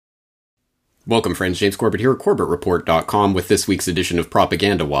Welcome, friends. James Corbett here, CorbettReport.com, with this week's edition of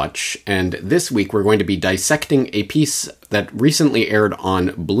Propaganda Watch. And this week we're going to be dissecting a piece that recently aired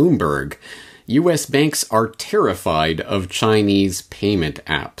on Bloomberg. U.S. banks are terrified of Chinese payment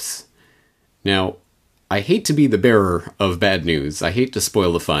apps. Now, I hate to be the bearer of bad news. I hate to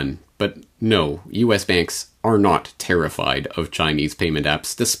spoil the fun. But no, U.S. banks are not terrified of Chinese payment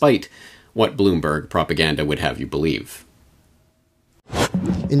apps, despite what Bloomberg propaganda would have you believe.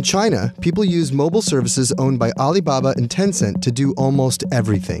 In China, people use mobile services owned by Alibaba and Tencent to do almost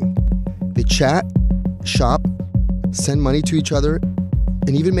everything. They chat, shop, send money to each other,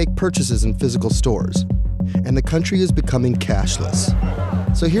 and even make purchases in physical stores. And the country is becoming cashless.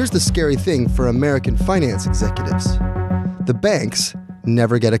 So here's the scary thing for American finance executives. The banks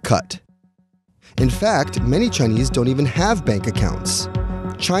never get a cut. In fact, many Chinese don't even have bank accounts.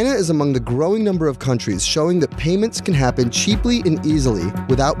 China is among the growing number of countries showing that payments can happen cheaply and easily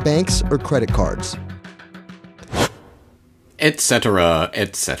without banks or credit cards. Etc.,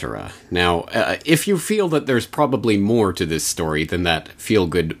 etc. Now, if you feel that there's probably more to this story than that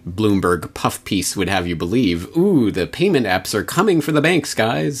feel-good Bloomberg puff piece would have you believe, ooh, the payment apps are coming for the banks,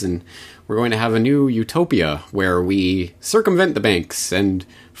 guys, and we're going to have a new utopia where we circumvent the banks and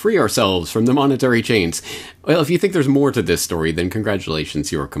free ourselves from the monetary chains. Well, if you think there's more to this story, then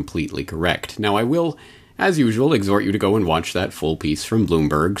congratulations, you're completely correct. Now, I will, as usual, exhort you to go and watch that full piece from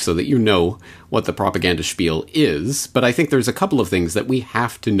Bloomberg so that you know what the propaganda spiel is, but I think there's a couple of things that we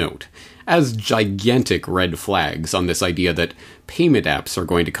have to note as gigantic red flags on this idea that payment apps are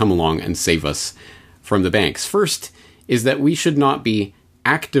going to come along and save us from the banks. First is that we should not be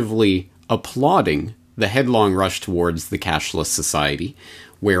actively applauding the headlong rush towards the cashless society,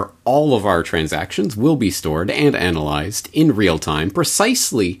 where all of our transactions will be stored and analyzed in real time,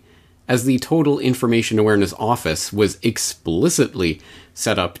 precisely as the Total Information Awareness Office was explicitly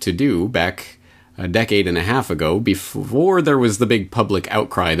set up to do back a decade and a half ago, before there was the big public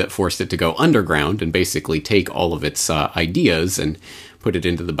outcry that forced it to go underground and basically take all of its ideas and put it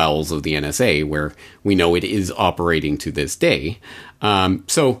into the bowels of the NSA, where we know it is operating to this day.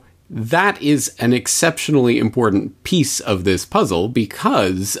 So that is an exceptionally important piece of this puzzle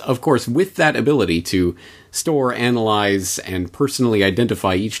because, of course, with that ability to store, analyze, and personally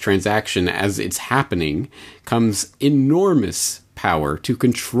identify each transaction as it's happening comes enormous power to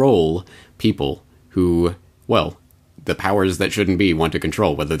control people who, well, the powers that shouldn't be want to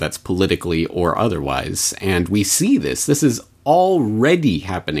control, whether that's politically or otherwise. And we see this. This is already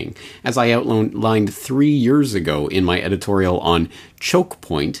happening. As I outlined 3 years ago in my editorial on Choke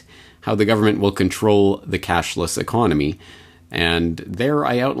Point, how the government will control the cashless economy. And there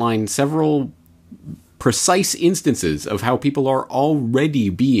I outlined several precise instances of how people are already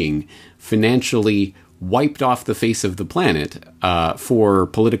being financially wiped off the face of the planet for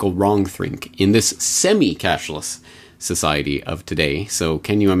political wrongthink in this semi-cashless society of today. So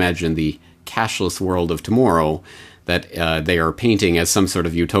can you imagine the cashless world of tomorrow that they are painting as some sort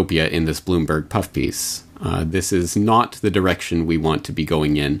of utopia in this Bloomberg puff piece? This is not the direction we want to be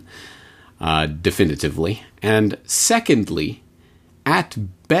going in, definitively. And secondly, at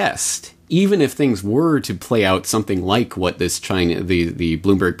best, even if things were to play out something like what this the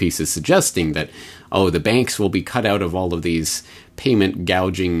Bloomberg piece is suggesting, that, oh, the banks will be cut out of all of these payment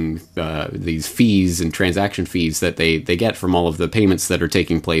gouging, these fees and transaction fees that they get from all of the payments that are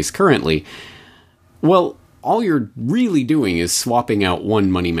taking place currently, well, all you're really doing is swapping out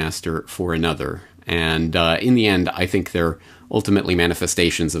one money master for another. And in the end, I think they're ultimately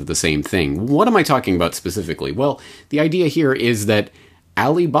manifestations of the same thing. What am I talking about specifically? Well, the idea here is that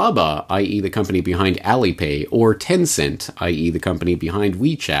Alibaba, i.e. the company behind Alipay, or Tencent, i.e. the company behind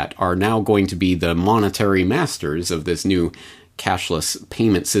WeChat, are now going to be the monetary masters of this new cashless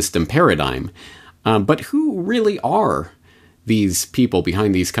payment system paradigm. But who really are these people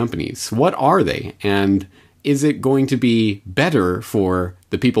behind these companies? What are they? And is it going to be better for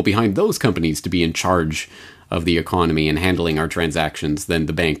the people behind those companies to be in charge of the economy and handling our transactions than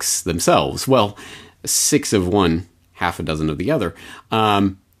the banks themselves? Well, 6 of one, half a dozen of the other.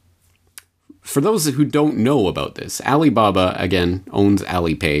 For those who don't know about this, Alibaba, again, owns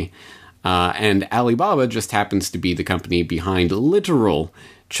Alipay, and Alibaba just happens to be the company behind literal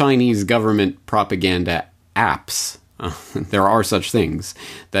Chinese government propaganda apps. There are such things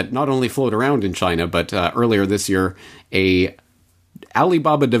that not only float around in China, but earlier this year,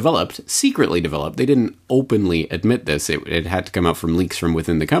 Alibaba secretly developed, they didn't openly admit this, it had to come out from leaks from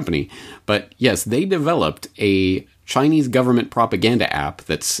within the company, but yes, they developed a Chinese government propaganda app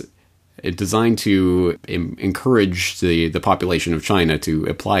that's designed to encourage the population of China to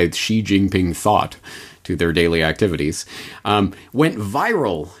apply Xi Jinping thought to their daily activities, went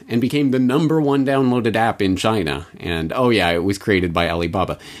viral and became the #1 downloaded app in China. And, oh yeah, it was created by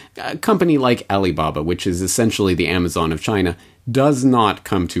Alibaba. A company like Alibaba, which is essentially the Amazon of China, does not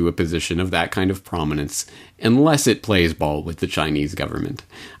come to a position of that kind of prominence unless it plays ball with the Chinese government.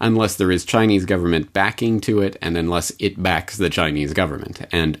 Unless there is Chinese government backing to it, and unless it backs the Chinese government.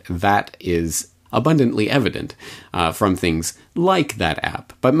 And that is abundantly evident from things like that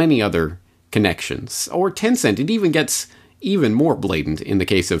app, but many other connections. Or Tencent, it even gets even more blatant in the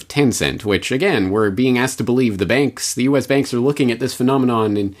case of Tencent, which, again, we're being asked to believe the US banks are looking at this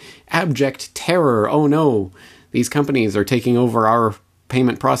phenomenon in abject terror. Oh no, these companies are taking over our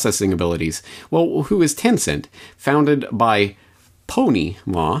payment processing abilities. Well, who is Tencent? Founded by Pony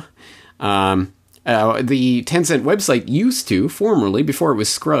Ma. The Tencent website used to, formerly, before it was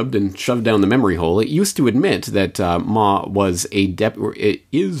scrubbed and shoved down the memory hole, it used to admit that Ma was a deputy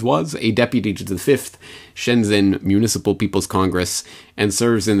to the 5th Shenzhen Municipal People's Congress and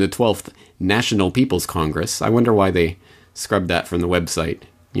serves in the 12th National People's Congress. I wonder why they scrubbed that from the website,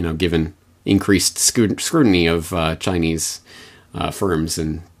 given increased scrutiny of Chinese firms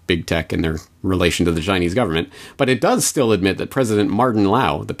and big tech and their relation to the Chinese government. But it does still admit that President Martin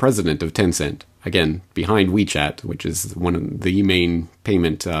Lau, the president of Tencent, again, behind WeChat, which is one of the main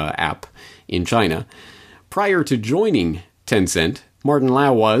payment app in China, prior to joining Tencent, Martin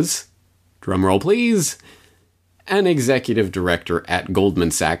Lau was, drumroll please, an executive director at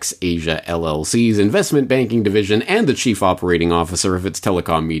Goldman Sachs Asia LLC's investment banking division and the chief operating officer of its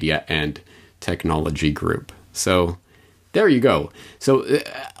telecom media and technology group. So there you go. So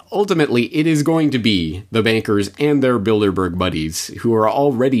ultimately, it is going to be the bankers and their Bilderberg buddies who are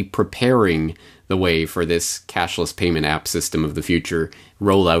already preparing the way for this cashless payment app system of the future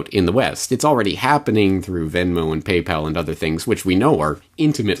rollout in the West. It's already happening through Venmo and PayPal and other things, which we know are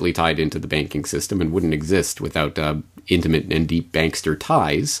intimately tied into the banking system and wouldn't exist without intimate and deep bankster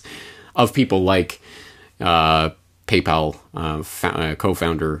ties of people like PayPal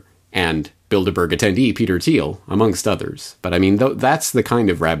co-founder and Bilderberg attendee Peter Thiel, amongst others. But I mean, that's the kind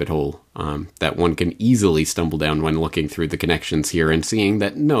of rabbit hole that one can easily stumble down when looking through the connections here and seeing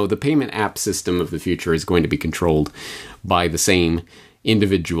that, no, the payment app system of the future is going to be controlled by the same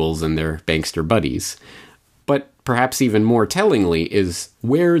individuals and their bankster buddies. But perhaps even more tellingly is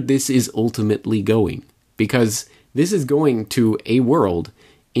where this is ultimately going. Because this is going to a world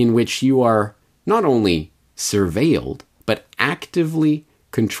in which you are not only surveilled, but actively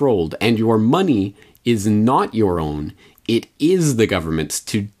controlled, and your money is not your own. It is the government's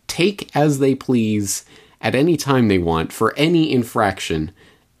to take as they please at any time they want for any infraction,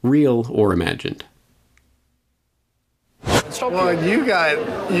 real or imagined. Well, you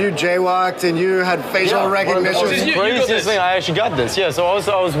jaywalked and you had facial recognition. The craziest thing, I actually got this. Yeah, so I was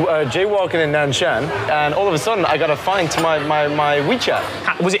jaywalking in Nanshan, and all of a sudden I got a fine to my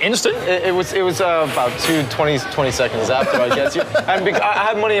WeChat. Was it instant? It was about 20 seconds after, I guess. And I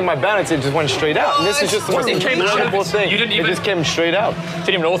had money in my balance, it just went straight out. And this is just the most incredible thing. It just came straight out.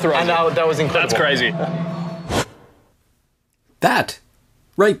 Didn't even authorize it. And that was incredible. That's crazy. That,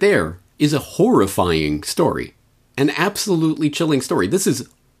 right there, is a horrifying story. An absolutely chilling story. This is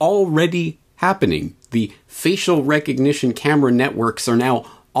already happening. The facial recognition camera networks are now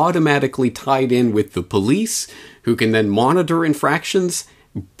automatically tied in with the police, who can then monitor infractions,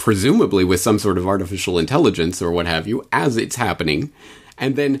 presumably with some sort of artificial intelligence or what have you, as it's happening,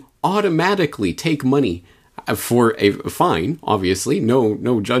 and then automatically take money for a fine. Obviously,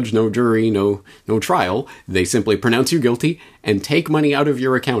 no judge, no jury, no trial. They simply pronounce you guilty and take money out of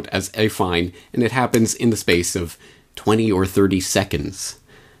your account as a fine, and it happens in the space of 20 or 30 seconds.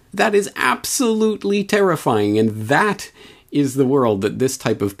 That is absolutely terrifying, and that is the world that this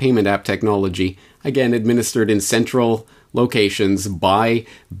type of payment app technology, again administered in central locations by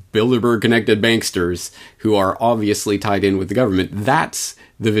Bilderberg-connected banksters who are obviously tied in with the government, that's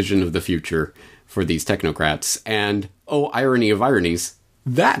the vision of the future for these technocrats. And, oh, irony of ironies,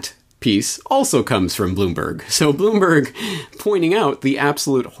 that piece also comes from Bloomberg. So Bloomberg pointing out the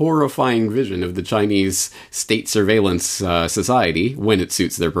absolute horrifying vision of the Chinese state surveillance society when it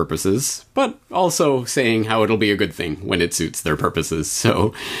suits their purposes, but also saying how it'll be a good thing when it suits their purposes.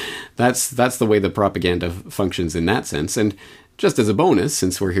 So that's the way the propaganda functions in that sense. And just as a bonus,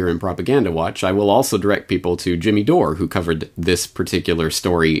 since we're here in Propaganda Watch, I will also direct people to Jimmy Dore, who covered this particular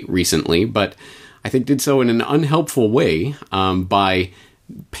story recently, but I think did so in an unhelpful way by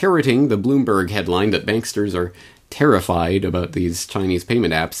parroting the Bloomberg headline that banksters are terrified about these Chinese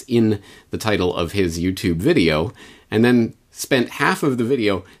payment apps in the title of his YouTube video, and then spent half of the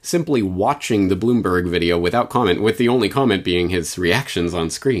video simply watching the Bloomberg video without comment, with the only comment being his reactions on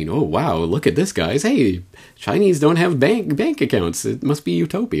screen. Oh, wow, look at this, guys. Hey, Chinese don't have bank accounts. It must be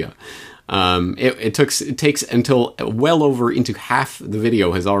utopia. It takes until well over into half the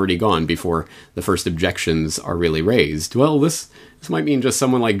video has already gone before the first objections are really raised. Well, this might mean just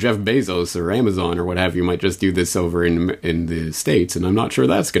someone like Jeff Bezos or Amazon or what have you might just do this over in the States, and I'm not sure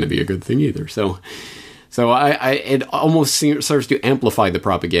that's going to be a good thing either. So it almost serves to amplify the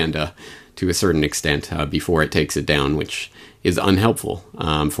propaganda to a certain extent before it takes it down, which is unhelpful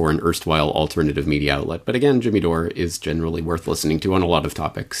for an erstwhile alternative media outlet. But again, Jimmy Dore is generally worth listening to on a lot of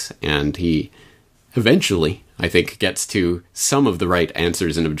topics, and he eventually, I think, gets to some of the right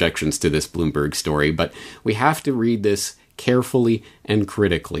answers and objections to this Bloomberg story. But we have to read this carefully and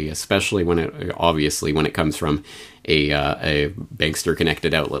critically, especially when it comes from a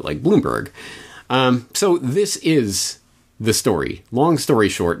bankster-connected outlet like Bloomberg. So this is the story. Long story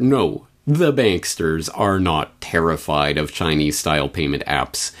short, no, the banksters are not terrified of Chinese-style payment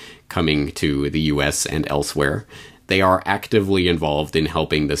apps coming to the US and elsewhere. They are actively involved in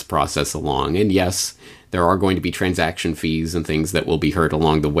helping this process along. And yes, there are going to be transaction fees and things that will be hurt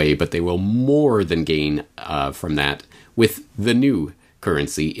along the way, but they will more than gain from that with the new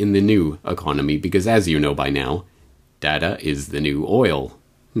currency in the new economy, because as you know by now, data is the new oil.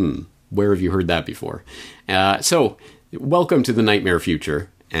 Where have you heard that before? So, welcome to the nightmare future,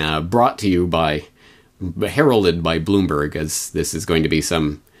 brought to you heralded by Bloomberg, as this is going to be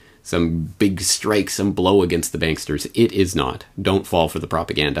some big strike, some blow against the banksters. It is not. Don't fall for the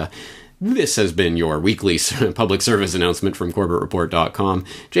propaganda. This has been your weekly public service announcement from CorbettReport.com.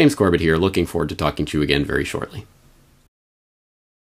 James Corbett here, looking forward to talking to you again very shortly.